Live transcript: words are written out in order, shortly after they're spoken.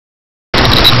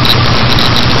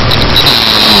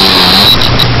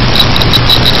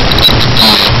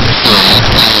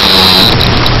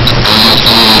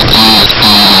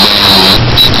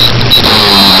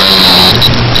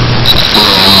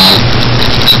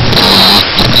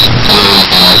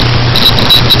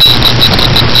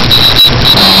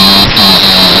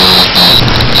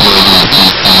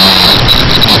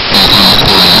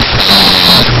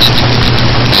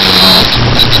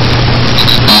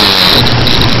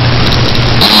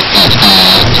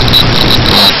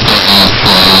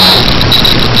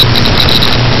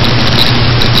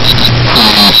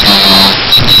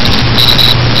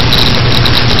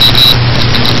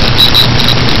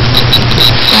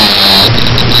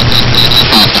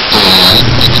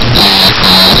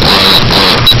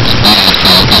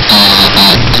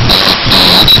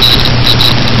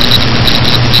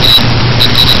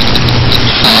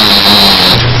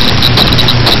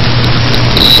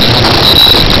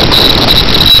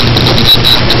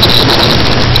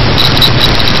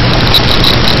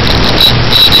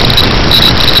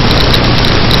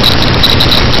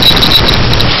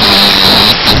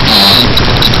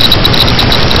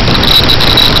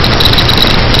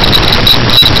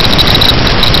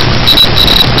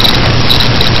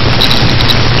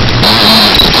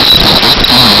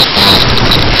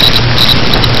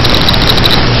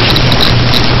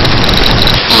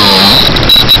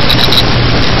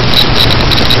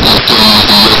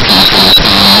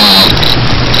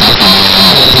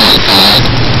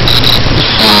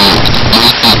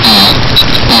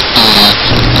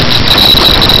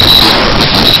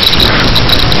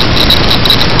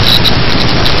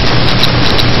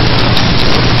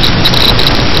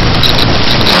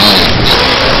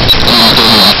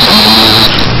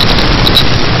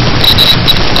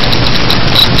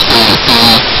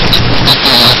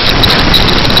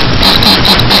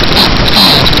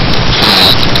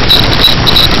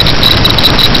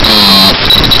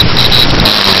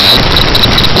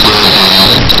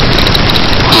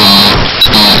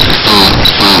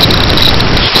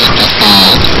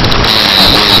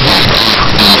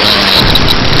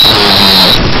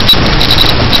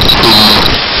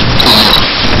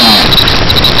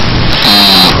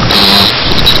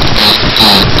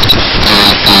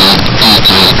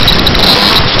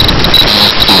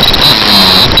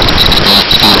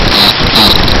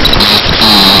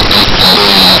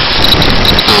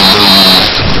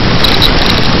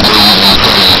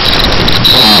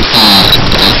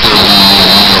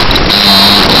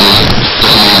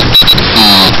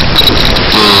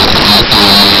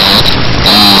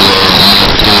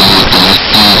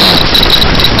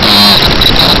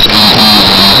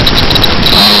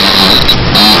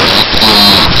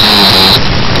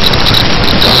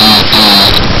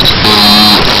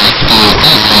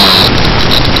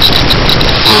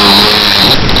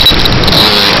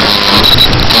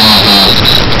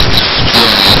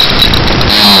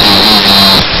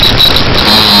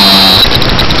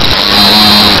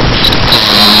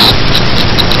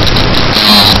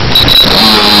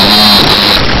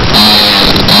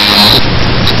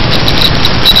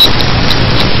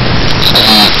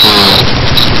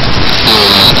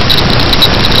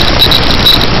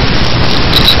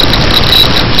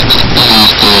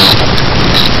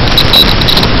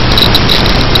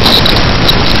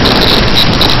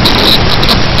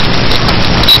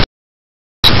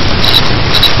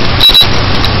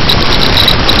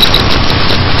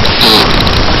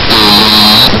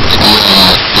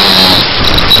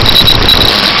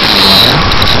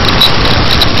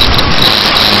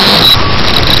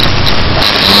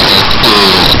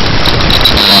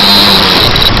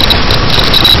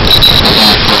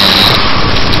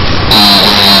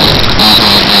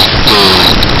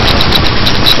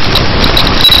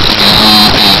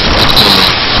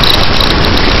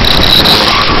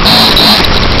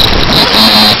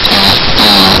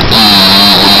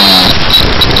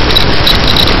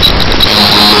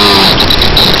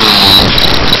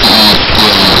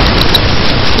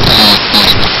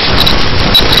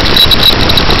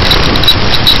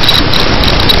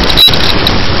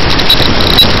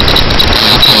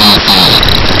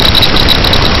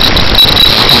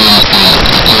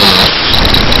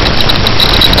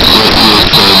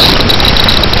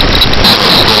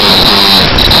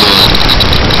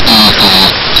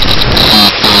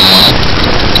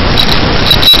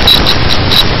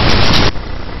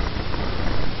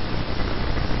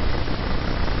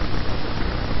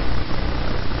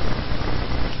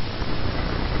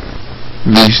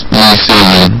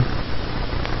V7.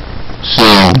 So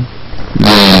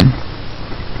then,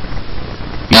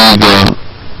 either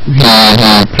he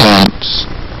who plants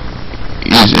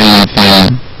is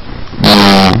anything,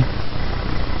 nor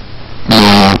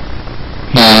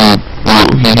he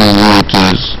who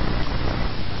waters,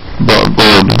 but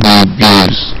God who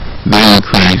gives the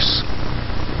increase.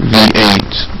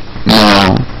 V8.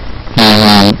 Now he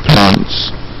who plants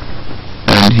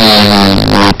and he who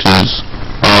waters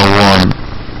are one,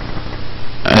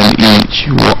 and each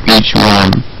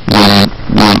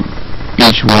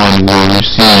one will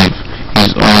receive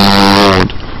his own reward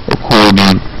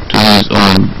according to his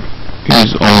own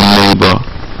labor.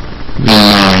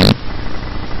 V9.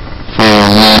 For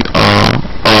we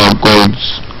are God's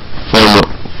fellow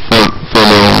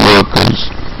workers.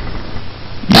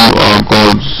 You are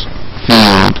God's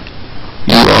field.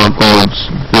 You are God's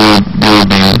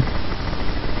building.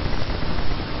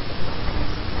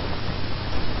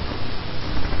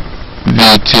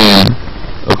 V10.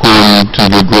 According to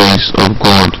the grace of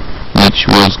God which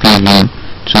was given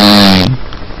to me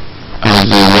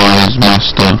as a wise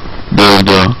master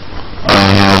builder, I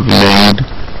have laid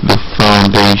the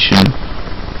foundation,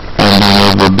 and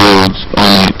another builds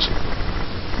on it.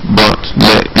 But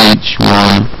let each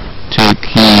one take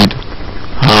heed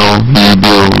how he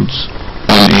builds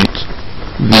on it.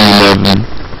 V11.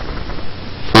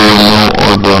 For no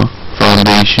other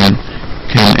foundation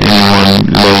can anyone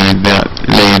lay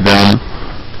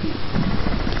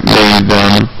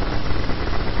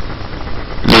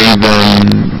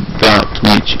than that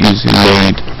which is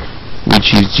laid,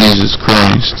 which is Jesus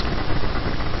Christ.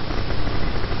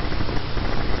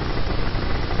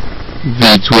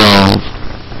 V12.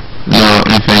 Now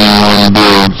if anyone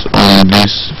builds on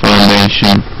this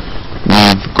foundation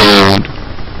with gold,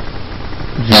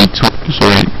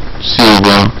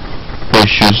 silver,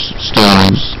 precious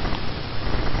stones,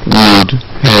 wood,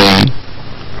 hay,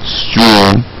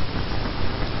 straw.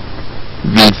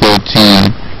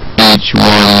 V13. Each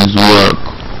one's work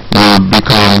will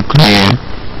become clear,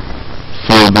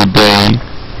 for the day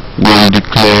will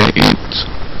declare it,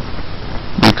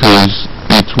 because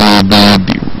it will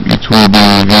be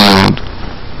revealed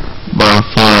by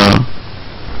fire,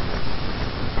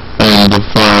 and the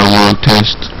fire will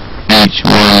test each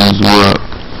one's work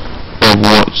of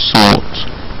what sort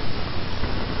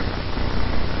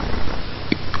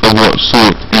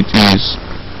it is.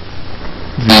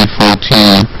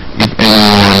 V14. If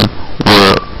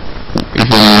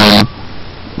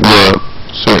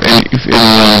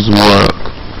anyone's work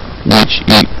which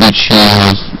he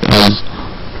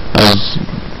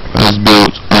has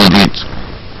built on it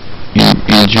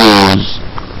endures,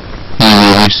 he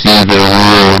will receive a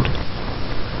reward.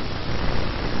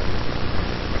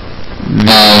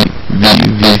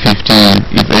 V15.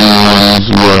 If anyone's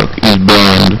work is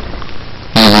burned,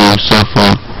 he will suffer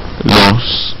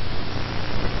loss,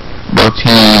 but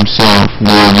he himself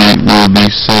will be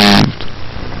saved,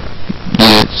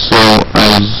 yet so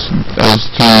as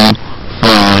through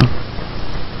fire.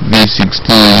 V16.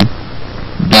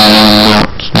 Do you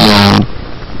not know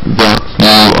that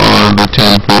you are the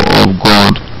temple of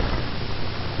God,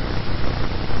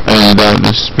 and that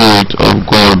the Spirit of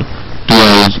God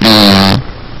dwells in you?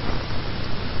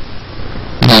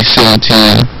 V17.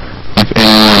 If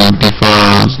anyone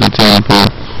defiles the temple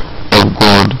of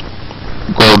God,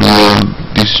 God will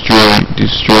destroy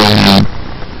him,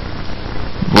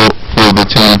 for the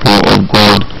temple of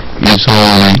God is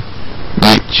holy,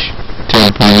 which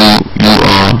temple you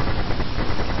are.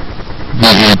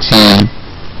 V18.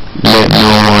 Let no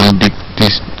one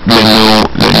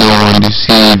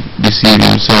deceive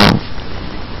himself.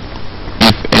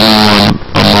 If anyone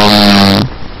among you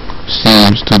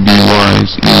seems to be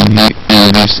wise in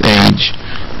this age,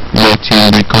 let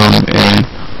him become a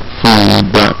fool,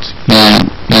 that he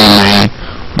may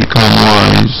become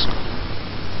wise.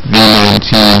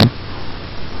 V19.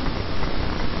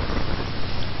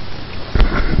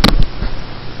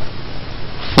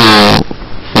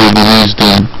 For the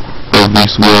wisdom of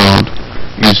this world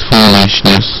is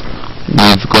foolishness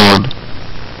with God,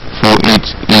 for it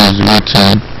is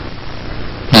written,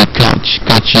 He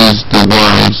catches the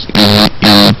wise in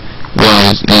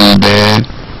their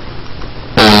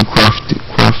own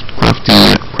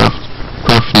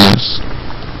craftiness.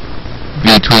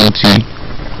 V20.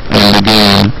 And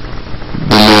again,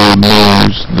 the Lord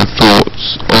knows the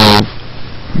thoughts of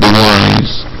the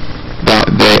wise, that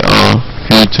they are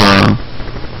futile.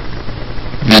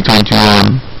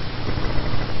 V21.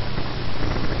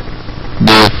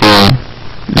 Therefore,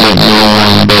 let no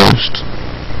one boast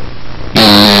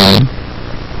in me,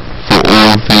 for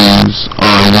all things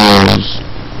are yours,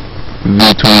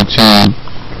 V22,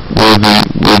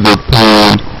 whether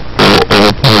Paul or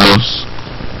Apollos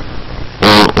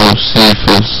or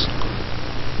Cephas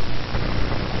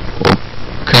or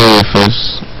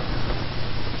Caiaphas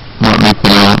might be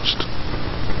pronounced,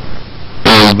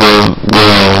 or the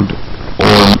world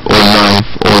or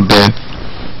life or death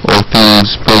or things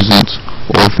present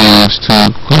or things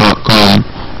to come,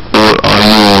 all are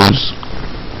yours.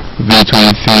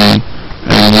 V23,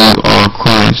 and you are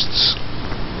Christ's,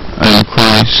 and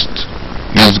Christ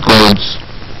is God's.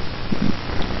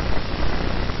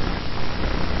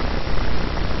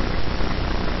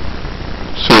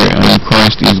 And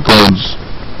Christ is God's.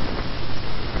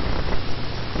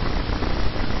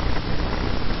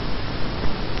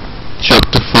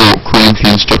 Chapter 4,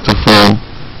 Corinthians chapter 4.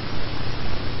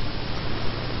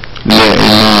 Let a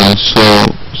man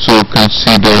so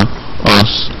consider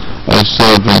us as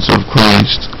servants of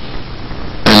Christ,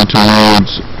 and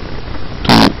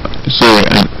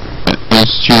and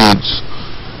stewards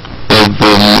of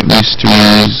the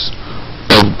mysteries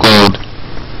of God.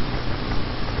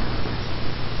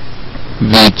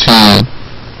 V2.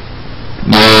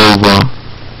 Moreover,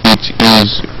 it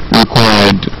is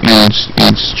required in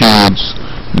stewards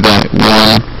that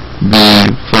one be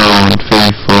found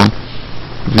faithful.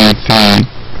 V3.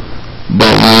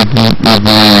 But with me,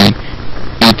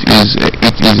 it is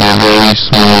a very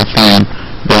small thing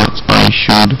that I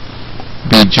should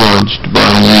be judged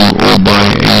by you or by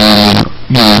a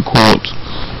human court.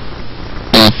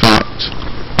 In fact,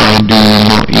 I do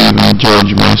not even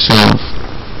judge myself.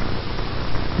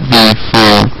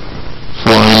 V4. For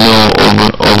I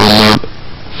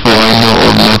know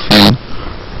of nothing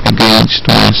against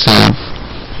myself,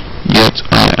 yet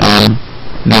I am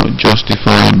not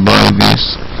justified by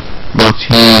this, but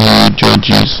he who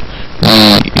judges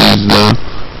me is the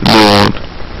Lord.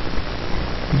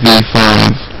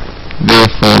 V5.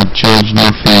 Therefore judge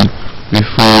nothing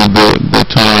before the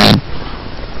time,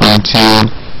 until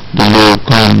the Lord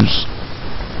comes,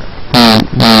 who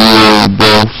will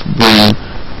both bring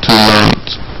to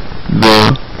light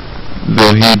the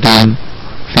hidden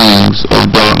things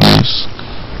of darkness,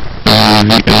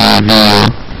 and reveal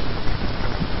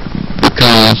the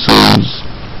counsels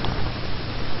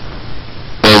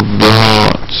of the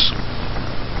hearts.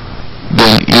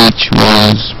 Then each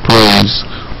one's praise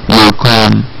will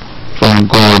come from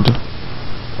God.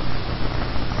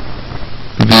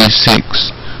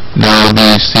 V6. Now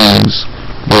these things,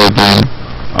 brethren,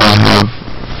 I have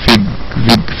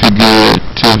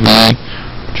figuratively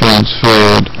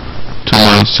transferred to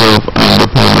myself and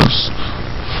Apollos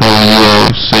for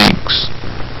your sakes,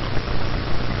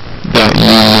 that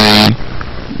you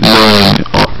may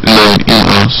learn in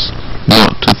us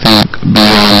not to think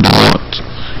beyond what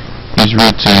is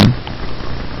written,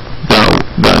 that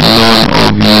none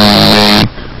of you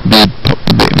may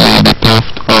be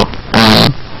puffed up on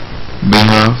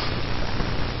behalf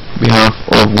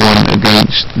of one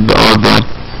against the other.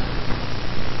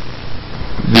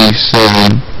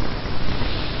 V7.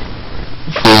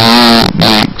 For who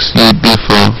makes you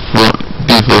differ from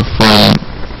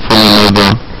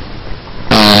another,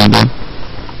 and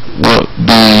what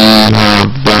do you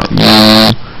have that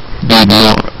you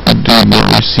did not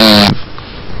receive?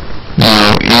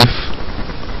 Now if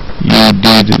you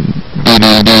did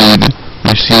indeed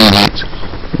receive it,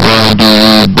 why do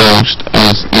you boast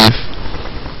as if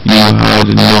you had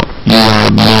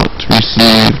not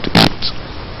received it?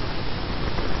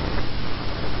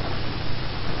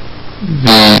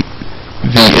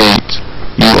 V8.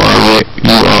 You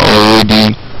are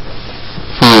already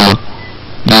full.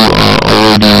 You are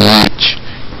already rich.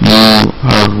 You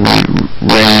have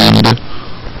reigned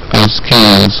as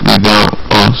kings without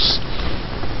us.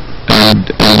 And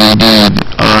indeed,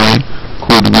 I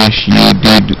could wish you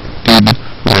did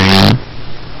reign,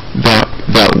 that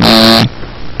we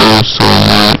also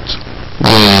might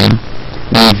reign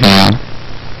with you.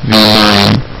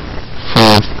 V9.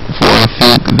 For I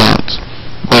think that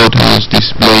God has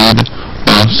displayed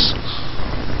us,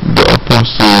 the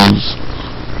apostles,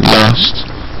 last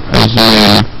as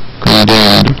men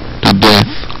condemned to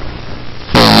death,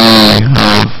 for we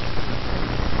have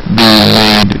been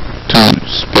made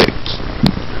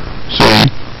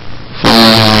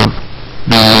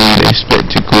a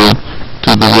spectacle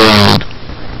to the world,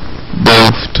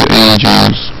 both to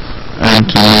angels and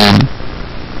to men.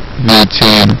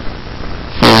 V10.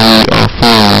 For we are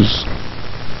fools,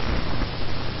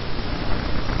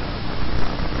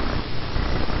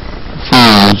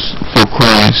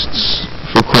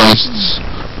 for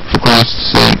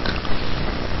Christ's sake,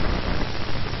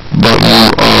 but you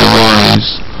are wise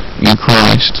in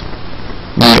Christ.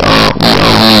 We are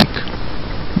weak,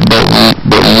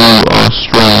 but but you are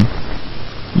strong.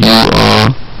 You are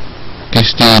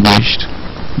distinguished,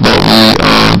 but we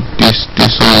are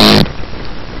dishonored.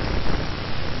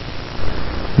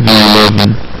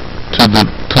 V11. To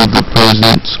the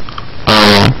present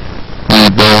hour we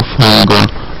both hunger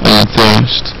and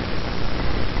thirst,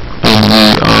 and we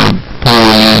are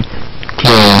poorly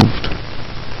clothed,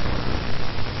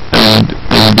 and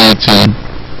beaten,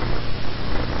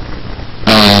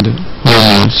 and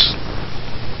homeless.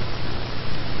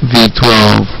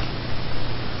 V12.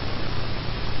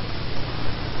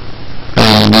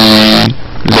 And we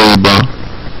labor,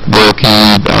 working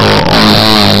with our own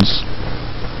hands,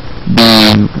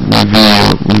 being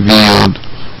revealed,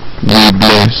 we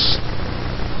bless,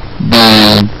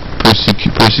 being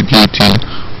persecuted,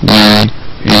 we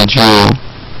endure.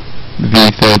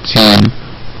 V13.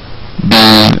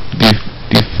 Being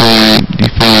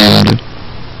defamed,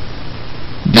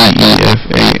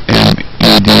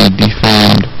 D-E-F-A-M-E-D,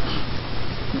 defamed,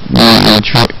 we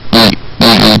entreat,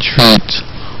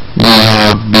 we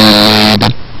have been laid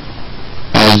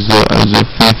as a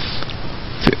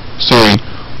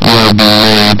we have been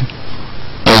laid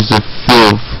as the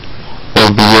filth of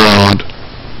the world,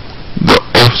 the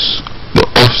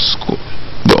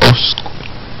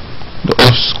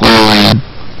offscouring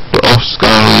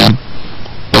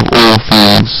of all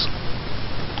things,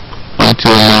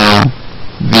 until now.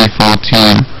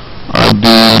 V14. I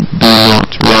do not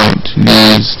write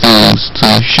these things to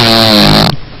shame you,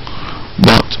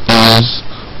 but as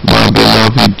my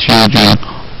beloved children,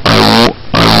 I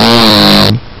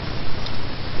warn you.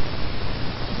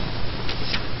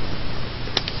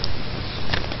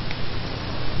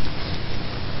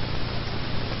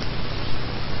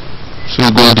 So we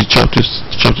go to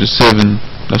chapter 7.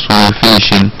 That's why we're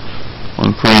finishing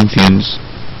on Corinthians,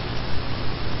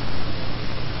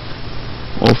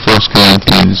 or 1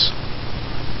 Corinthians.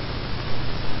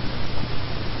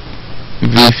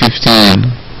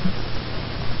 V15.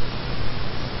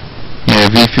 Yeah,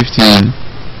 V15.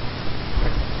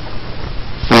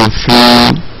 For through,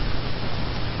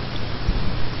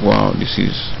 wow, this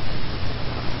is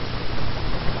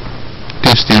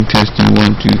testing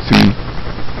 1 2 3.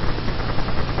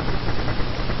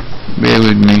 Bear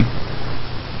with me.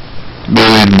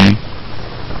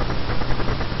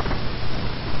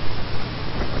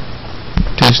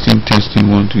 Testing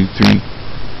 1 2 3.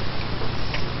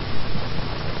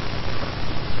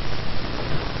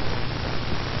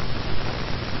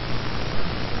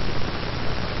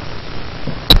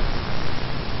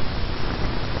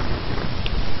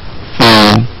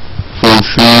 For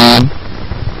through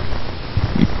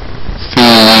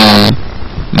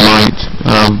might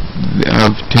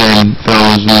have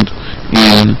 10,000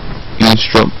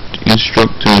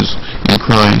 instructors in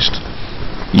Christ,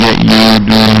 yet you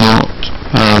do not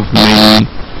have many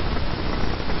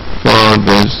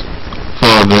fathers,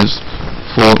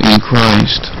 for in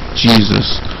Christ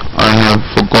Jesus I have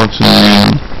forgotten you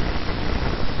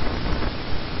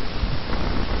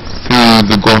through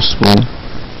the gospel.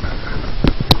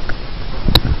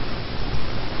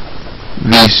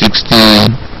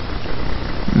 V16.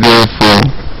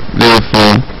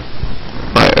 Therefore,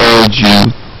 I urge you,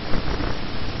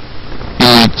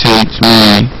 imitate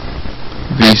me.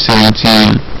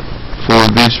 V17. For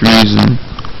this reason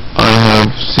I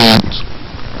have sent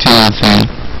Timothy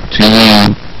to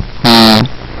you, who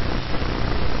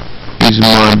is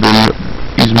my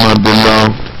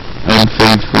beloved and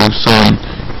faithful son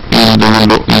in the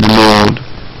Lord,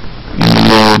 who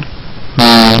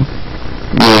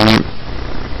will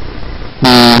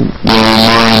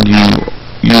remind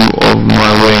you of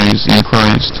my ways in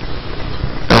Christ,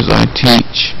 as I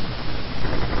teach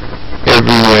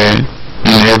everywhere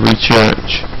in every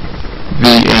church.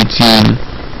 V18.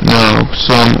 Now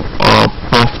some are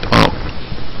puffed up,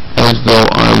 as though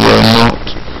I were not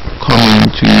coming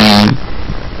to you.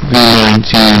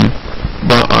 V19.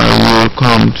 But I will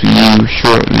come to you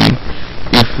shortly,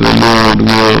 if the Lord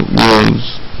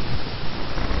wills,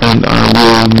 and I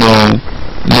will know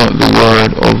not the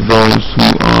word of those who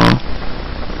are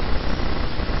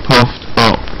puffed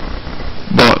up,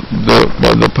 but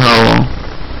the power.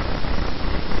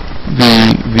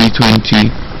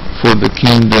 V20. For the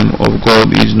kingdom of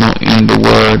God is not in the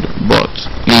word, but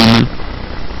in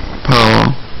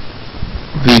power.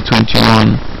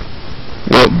 V21.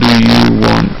 What do you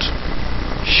want?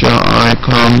 Shall I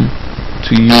come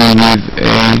to you with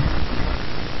a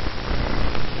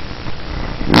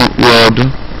rod,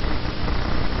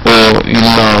 or in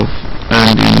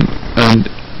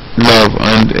love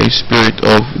and a spirit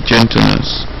of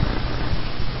gentleness?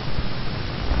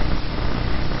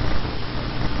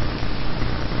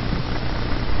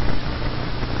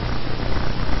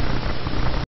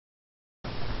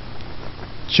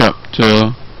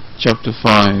 chapter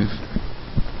 5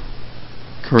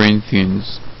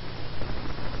 Corinthians.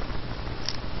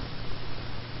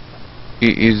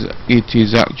 It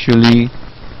is actually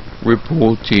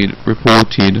reported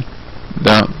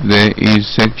that there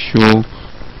is sexual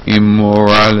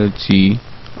immorality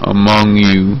among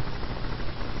you,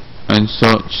 and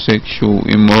such sexual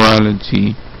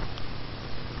immorality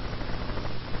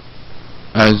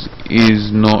as is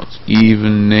not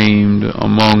even named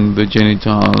among the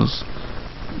Gentiles,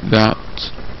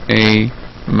 that a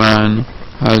man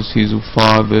has his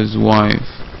father's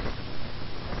wife.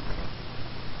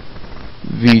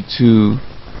 V2.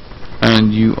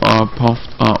 And you are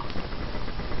puffed up,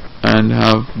 and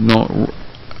have not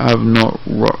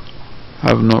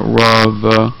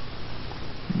rather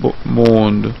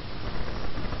mourned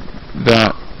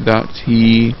that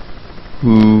he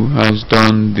who has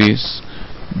done this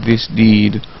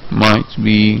deed might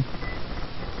be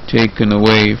taken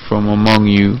away from among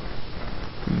you.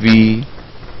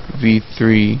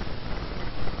 V3.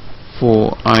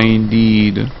 For I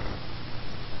indeed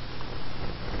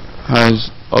has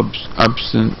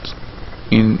absent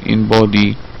in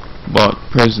body, but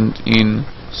present in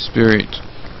spirit,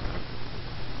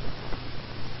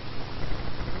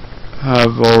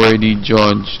 have already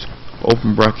judged,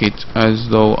 open bracket, as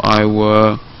though I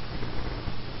were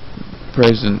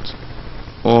present,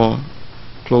 or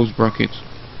close bracket.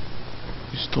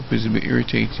 This stop is a bit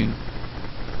irritating.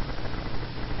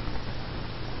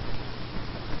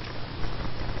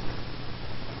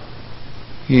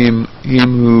 Him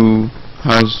who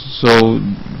has so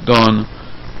done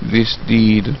this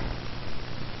deed.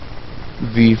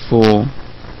 V4.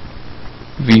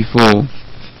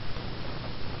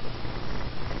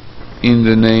 In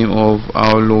the name of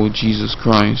our Lord Jesus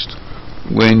Christ,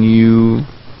 when you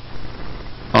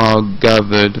are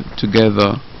gathered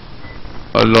together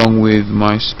along with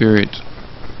my spirit,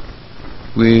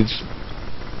 with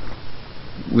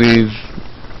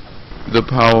the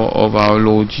power of our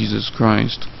Lord Jesus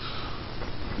Christ.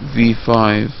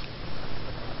 V5.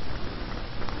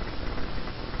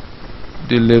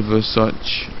 Deliver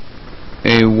such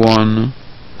a one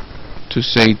to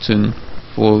Satan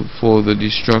for the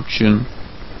destruction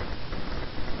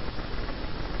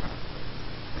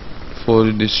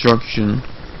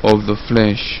of the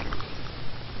flesh,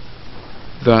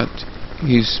 that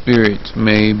his spirit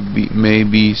may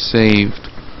be saved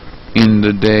in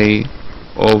the day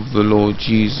of the Lord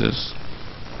Jesus.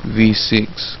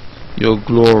 V6. Your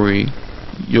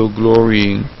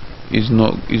glorying is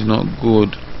not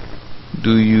good.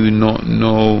 Do you not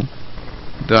know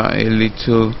that a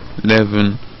little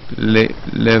leaven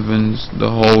leavens the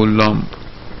whole lump?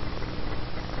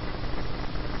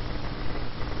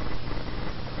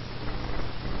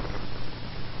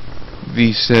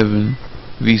 V7.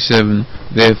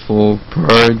 Therefore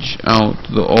purge out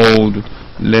the old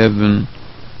leaven,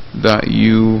 that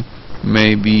you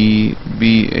may be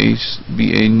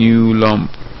a new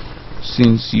lump,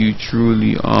 since you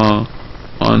truly are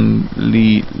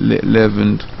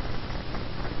unleavened.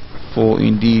 For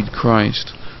indeed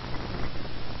Christ,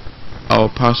 our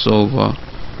Passover,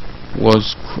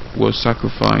 was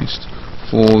sacrificed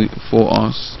for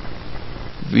us.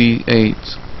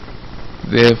 V8.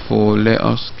 Therefore let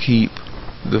us keep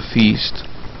the feast,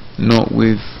 not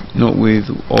with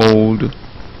old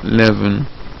leaven,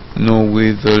 nor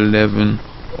with the leaven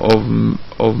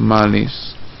of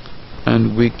malice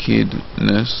and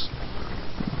wickedness,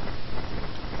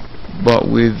 but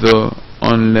with the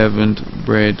unleavened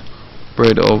bread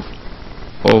of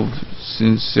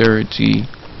sincerity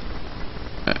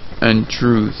and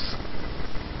truth.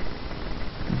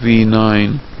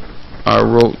 V9. I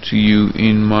wrote to you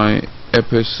in my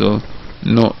epistle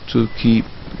not to keep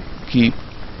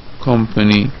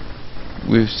company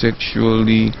with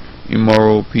sexually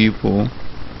immoral people.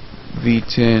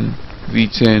 V10.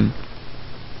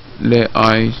 Yet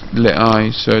I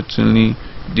certainly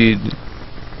did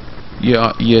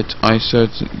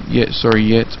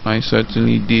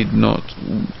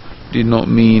not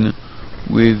mean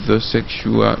with the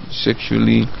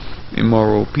sexually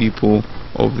immoral people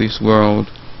of this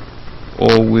world,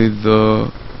 or with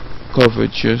the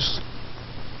covetous,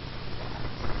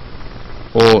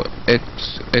 or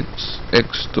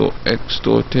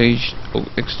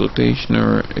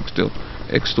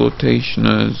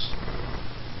extortioners,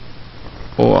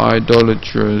 or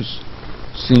idolaters,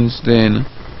 since then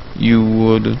you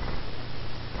would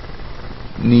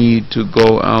need to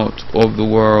go out of the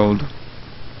world.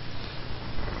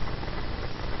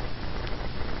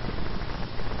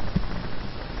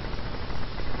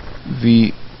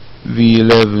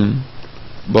 V11.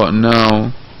 But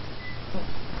now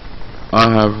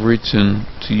I have written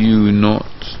to you not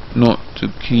to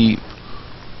keep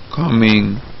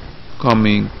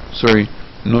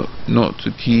not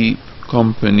to keep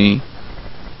company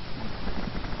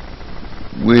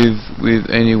with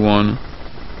anyone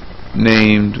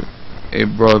named a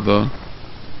brother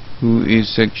who is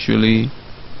sexually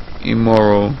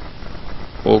immoral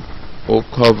or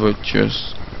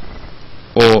covetous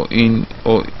or an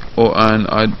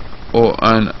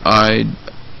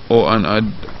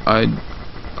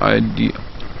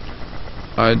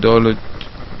idolater. I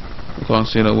can't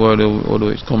say that word although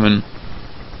it's common.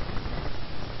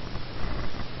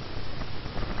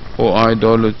 Or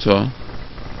idolater,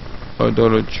 or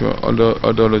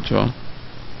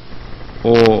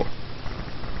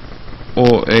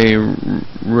a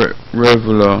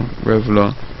reveler,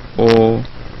 or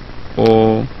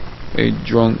a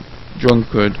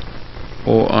drunkard,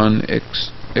 or an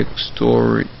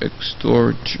extortioner,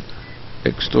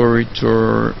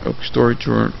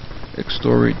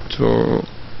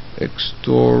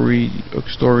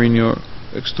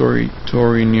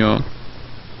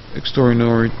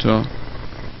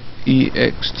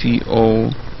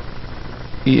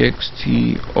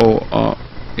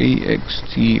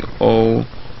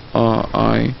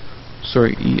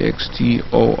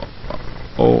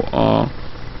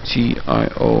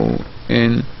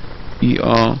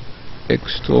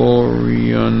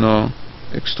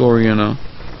 extortioner,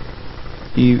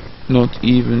 not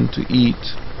even to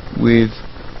eat with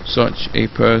such a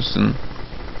person.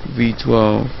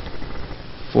 V12.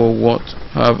 For what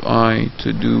have I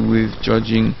to do with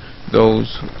judging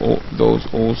those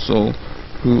also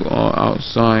who are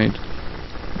outside?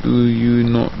 Do you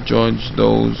not judge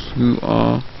those who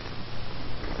are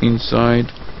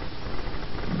inside?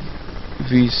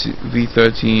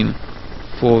 V13.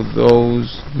 For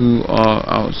those who are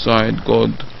outside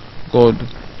God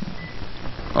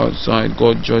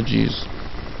judges.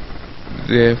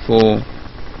 Therefore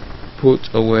put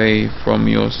away from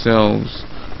yourselves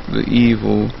the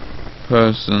evil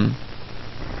person.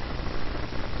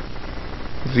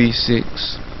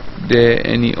 V6. Dare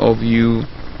any of you,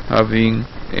 having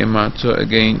a matter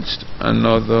against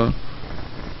another,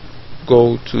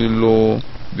 go to law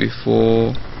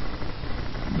before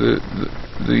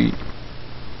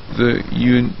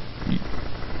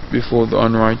before the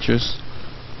unrighteous,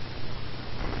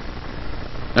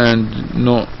 and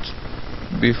not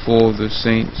before the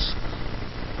saints?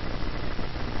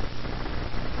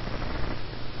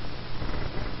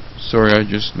 Sorry, I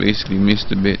just basically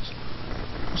missed a bit.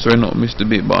 Sorry, not missed a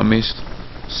bit, but I missed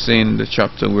saying the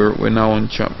chapter. We're now on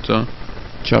chapter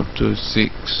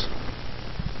 6.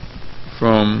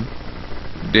 From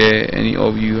dare any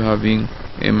of you, having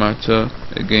a matter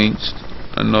against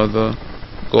another,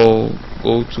 go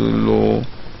to law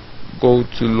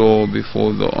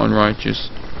before the unrighteous,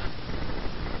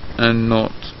 and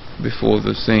not before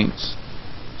the saints.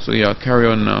 So yeah, carry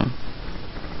on now.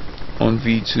 On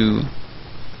V2.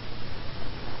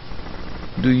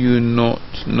 Do you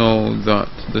not know that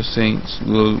the saints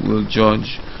will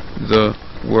judge the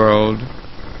world?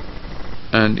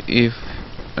 And if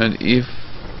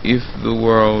the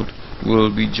world will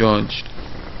be judged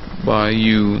by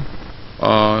you,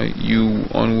 are you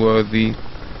unworthy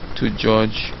to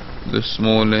judge the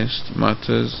smallest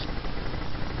matters?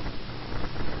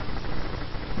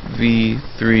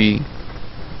 V3.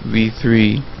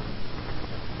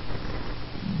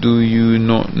 Do you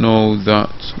not know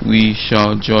that we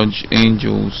shall judge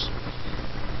angels?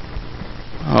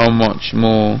 How much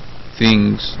more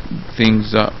things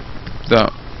that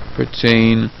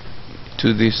pertain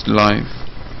to this life?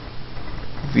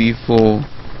 V4.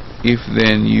 If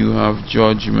then you have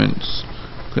judgments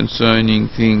concerning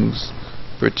things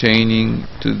pertaining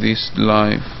to this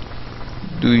life,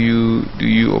 do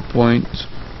you appoint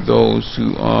those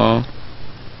who are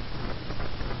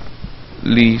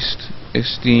least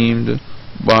esteemed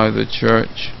by the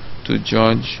church to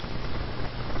judge?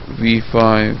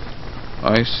 V5.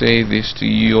 I say this to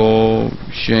your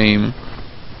shame.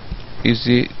 Is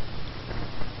it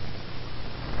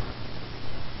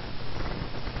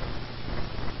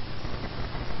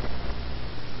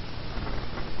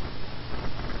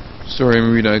Sorry, let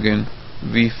me read that again.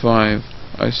 V5.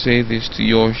 I say this to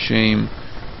your shame.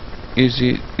 Is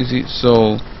it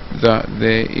so that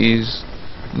there is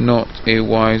not a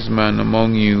wise man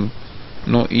among you,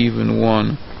 not even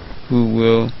one, who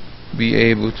will be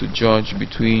able to judge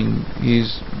between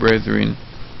his brethren?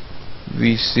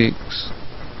 V6.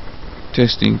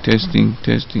 Testing.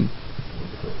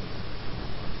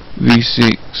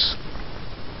 V6.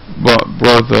 But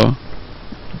brother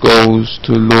goes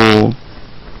to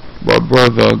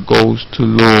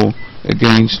law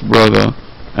against brother,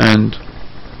 and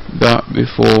that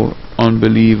before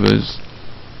unbelievers.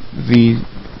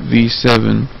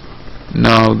 V7.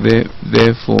 Now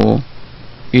therefore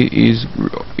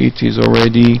it is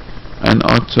already an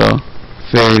utter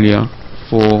failure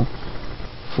for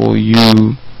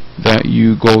you that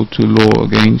you go to law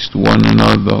against one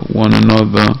another.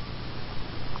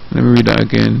 Let me read that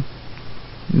again.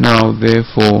 Now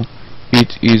therefore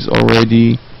it is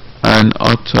already an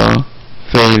utter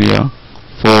failure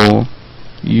for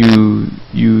you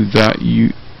that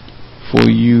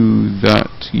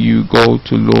you go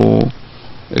to law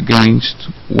against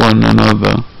one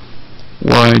another.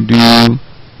 Why do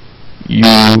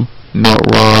you not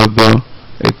rather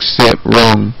accept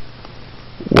wrong?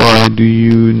 Why do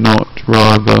you not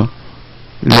rather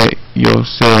let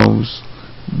yourselves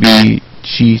be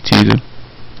cheated?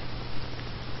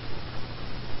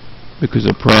 Because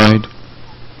of pride.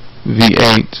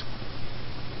 V8.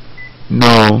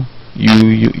 No, you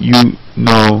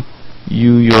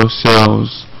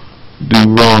yourselves do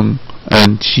wrong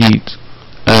and cheat,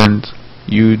 and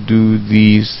you do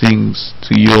these things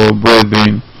to your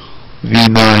brethren.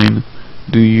 V9.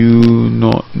 Do you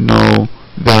not know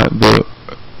that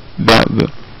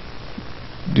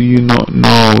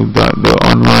the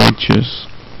unrighteous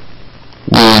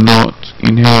will not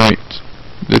inherit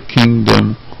the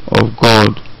kingdom of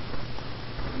God?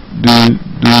 Do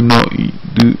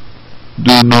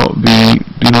not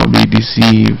be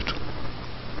deceived.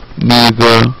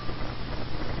 Neither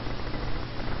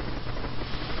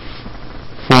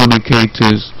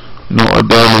fornicators, nor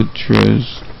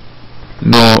idolaters,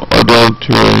 nor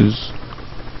idolaters,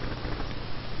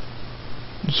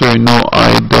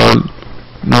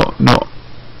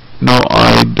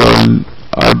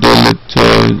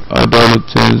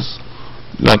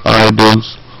 like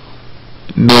idols,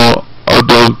 nor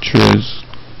adulterers,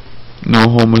 nor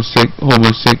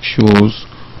homosexuals,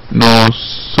 nor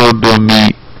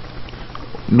sodomites.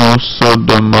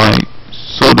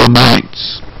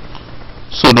 Sodomites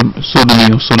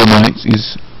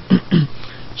is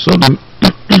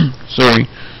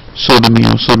sodomy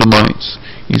or sodomites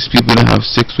is people that have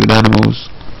sex with animals.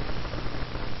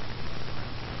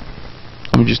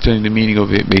 I'm just telling the meaning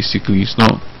of it. Basically, it's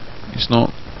not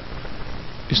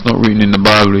written in the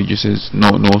Bible. It just says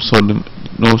no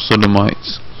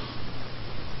sodomites.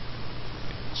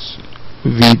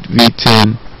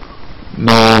 V10.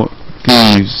 No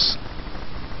thieves,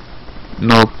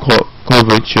 no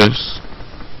covetous,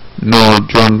 no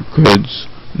drunkards,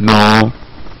 no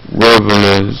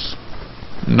revelers,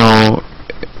 no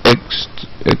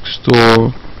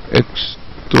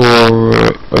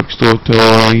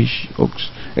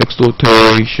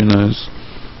extortioners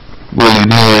will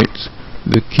inherit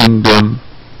the kingdom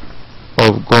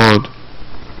of God.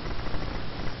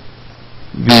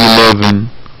 V11.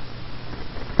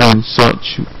 And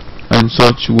such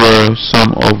were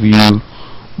some of you,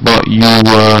 but you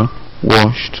were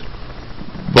washed,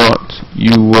 but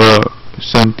you were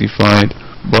sanctified,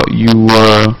 but you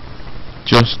were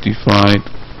justified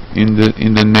in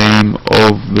the name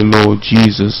of the Lord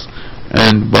Jesus,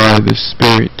 and by the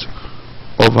Spirit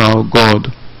of our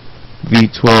God.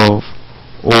 V12.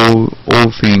 All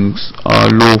things are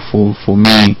lawful for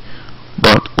me,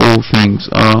 but all things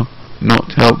are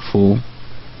not helpful.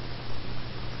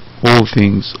 All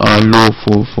things are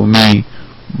lawful for me,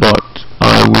 but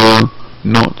I will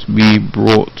not be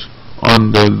brought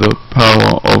under the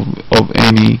power of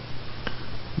any.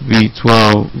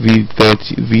 V12,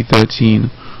 V13.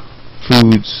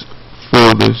 Foods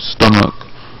for the stomach,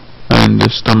 and the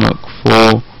stomach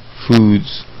for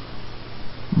foods,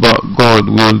 but God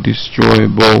will destroy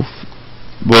both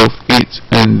it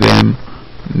and them.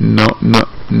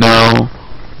 Now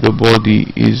the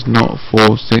body is not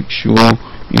for sexual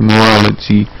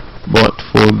immorality, but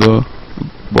for the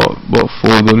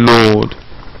Lord,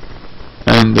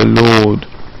 and the Lord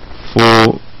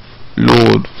for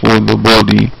the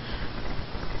body.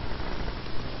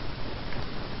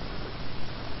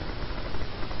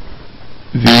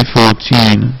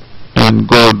 V14. And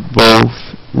God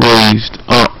both raised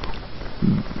up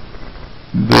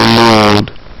the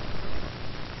Lord,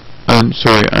 and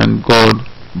God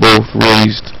both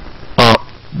raised up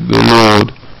the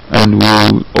Lord, and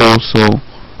will also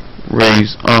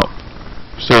raise up.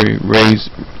 Let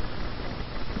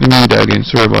me read that again.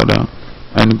 Sorry about that.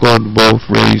 And God both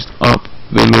raised up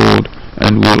the Lord,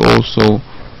 and will also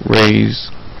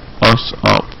raise us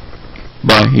up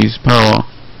by His power.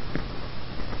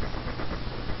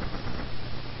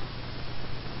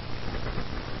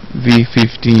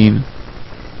 V15.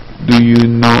 Do you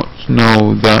not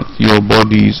know that your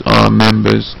bodies are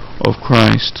members of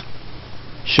Christ?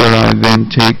 Shall I then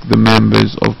take the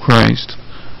members of Christ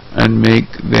and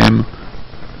make them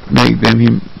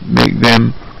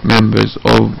members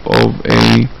of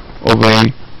a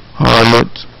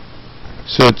harlot?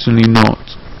 Certainly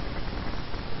not.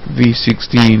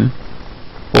 V16.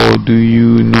 Or do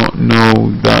you not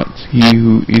know that he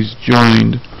who is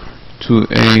joined to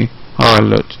a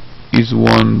harlot is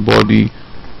one body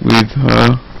with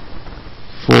her?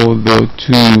 For the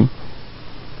two,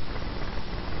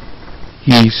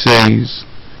 he says,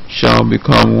 shall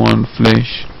become one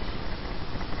flesh.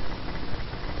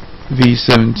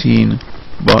 V17.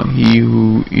 But he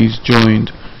who is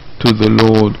joined to the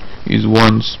Lord is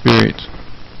one spirit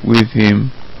with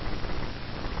him.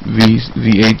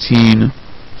 V18.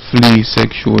 Flee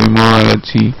sexual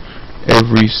immorality.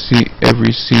 Every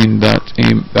sin that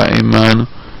a man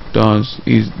does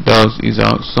is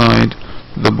outside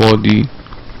the body,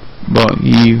 but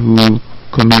he who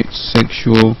commits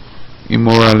sexual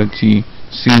immorality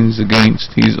sins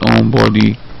against his own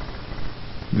body.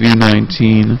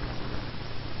 V19.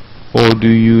 Or do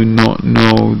you not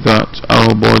know that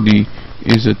our body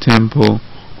is a temple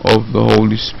of the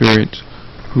Holy Spirit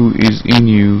who is in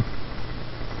you,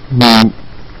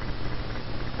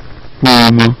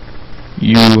 whom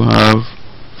you have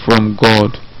from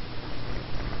God,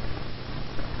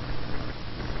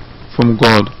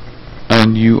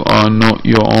 and you are not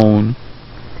your own.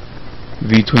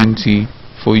 V20.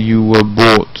 For you were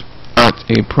bought at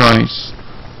a price.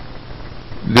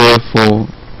 Therefore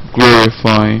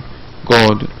glorify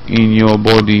God in your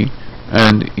body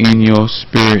and in your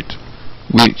spirit,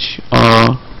 which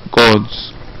are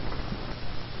God's.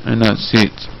 And that's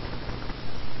it.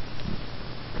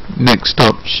 Next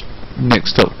up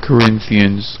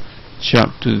Corinthians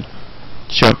chapter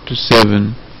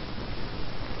 7.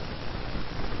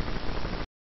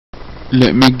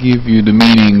 Let me give you the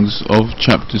meanings of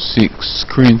chapter 6,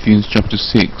 Corinthians chapter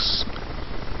 6,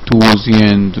 towards the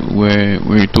end, where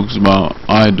it talks about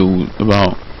idols,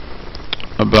 about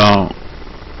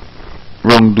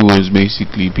wrongdoers,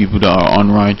 basically people that are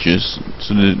unrighteous.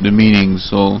 So the meanings.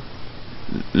 So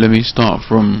let me start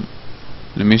from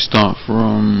the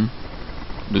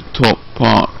top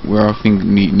part, where I think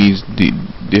needs the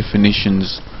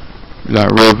definitions.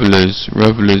 Like revelers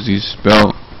is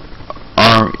spelled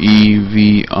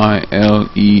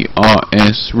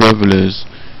R-E-V-I-L-E-R-S, revelers.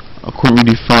 I couldn't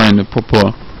really find a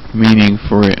proper meaning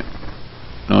for it,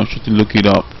 and I tried to look it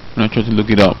up,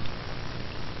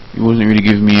 it wasn't really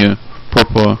giving me a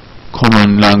proper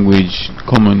common language,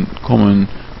 common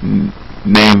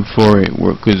name for it,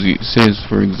 because it says,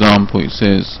 for example, it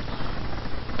says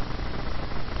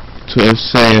to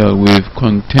assail with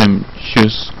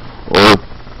contemptuous or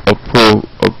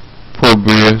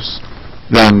opprobrious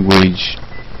language,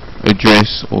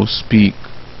 address or speak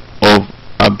of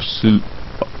absolute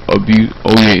abuse.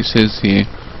 Oh yeah, it says here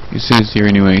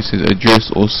anyway, it says address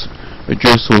or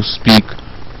speak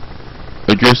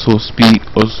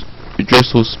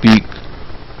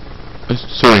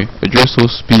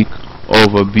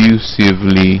of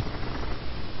abusively,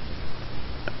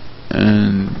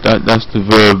 and that's the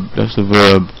verb.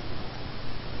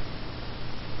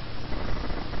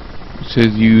 It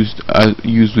says used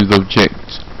with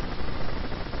object.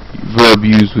 Verb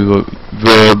used with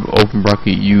verb, open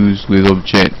bracket, used with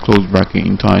object, close bracket,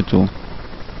 in title.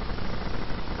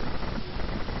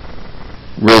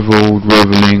 Reveled,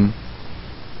 reveling,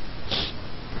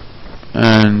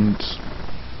 and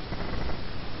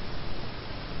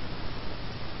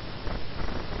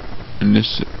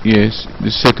this, yes,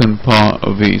 the second part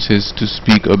of it says to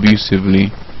speak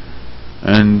abusively,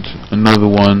 and another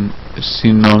one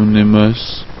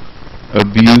synonymous,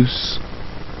 abuse,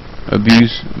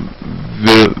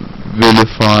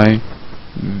 vilify,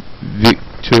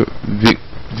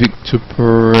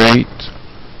 vituperate,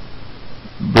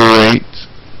 berate,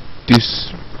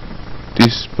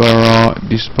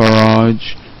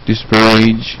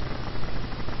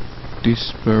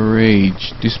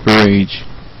 disparage.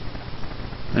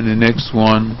 And the next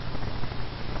one,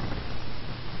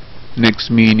 next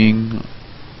meaning,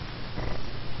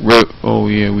 oh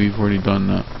yeah, we've already done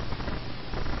that.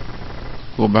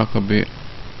 Go back a bit.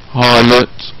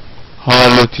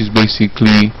 Harlot is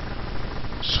basically,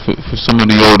 for some of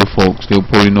the older folks, they'll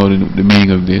probably know the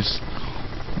meaning of this,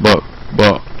 but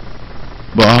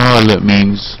harlot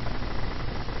means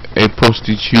a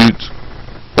prostitute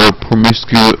or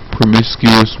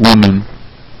promiscuous woman.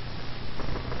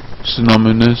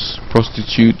 Synonymous,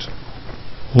 prostitute,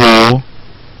 whore,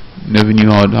 never knew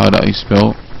how that is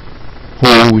spelled.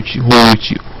 Whore, which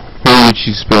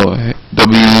is spelled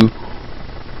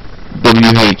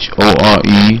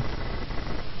W-H-O-R-E.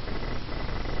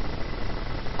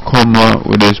 comma,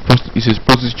 where there's it says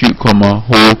prostitute, comma,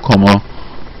 whore, comma,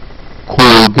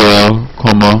 call girl,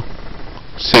 comma,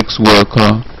 sex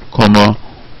worker, comma,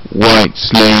 white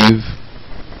slave,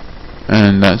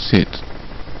 and that's it.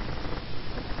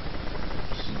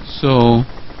 So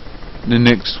the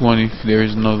next one, if there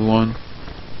is another one,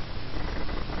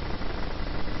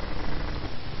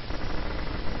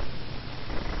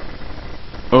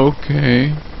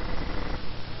 okay,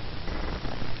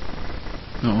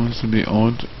 that one's a bit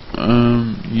odd.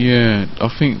 Yeah, I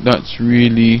think that's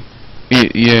really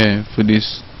it, yeah, for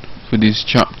this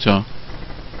chapter.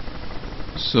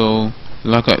 So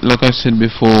like I said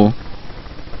before,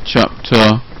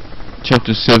 chapter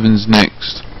 7's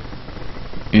next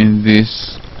in the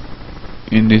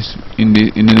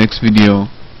next video.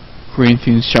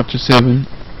 Corinthians chapter 7.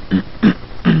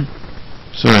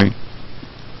 Sorry.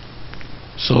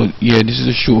 So yeah, this is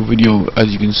a short video,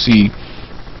 as you can see,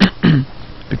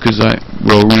 because I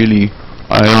only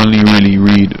really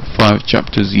read 5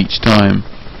 chapters each time,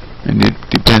 and it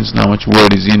depends on how much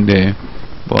word is in there,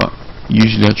 but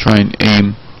usually I try and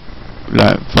aim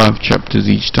like 5 chapters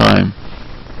each time.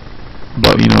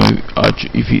 But you know,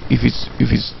 if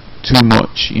it's too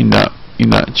much in that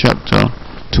chapter,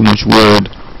 too much word,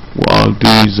 what I'll do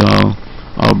is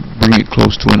I'll bring it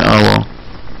close to an hour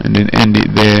and then end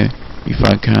it there if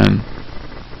I can.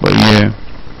 But yeah,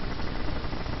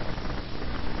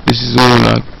 this is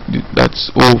all,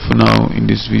 that's all for now in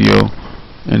this video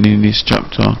and in this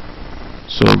chapter.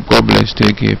 So God bless,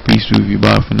 take care, peace with you,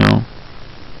 bye for now,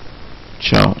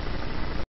 ciao.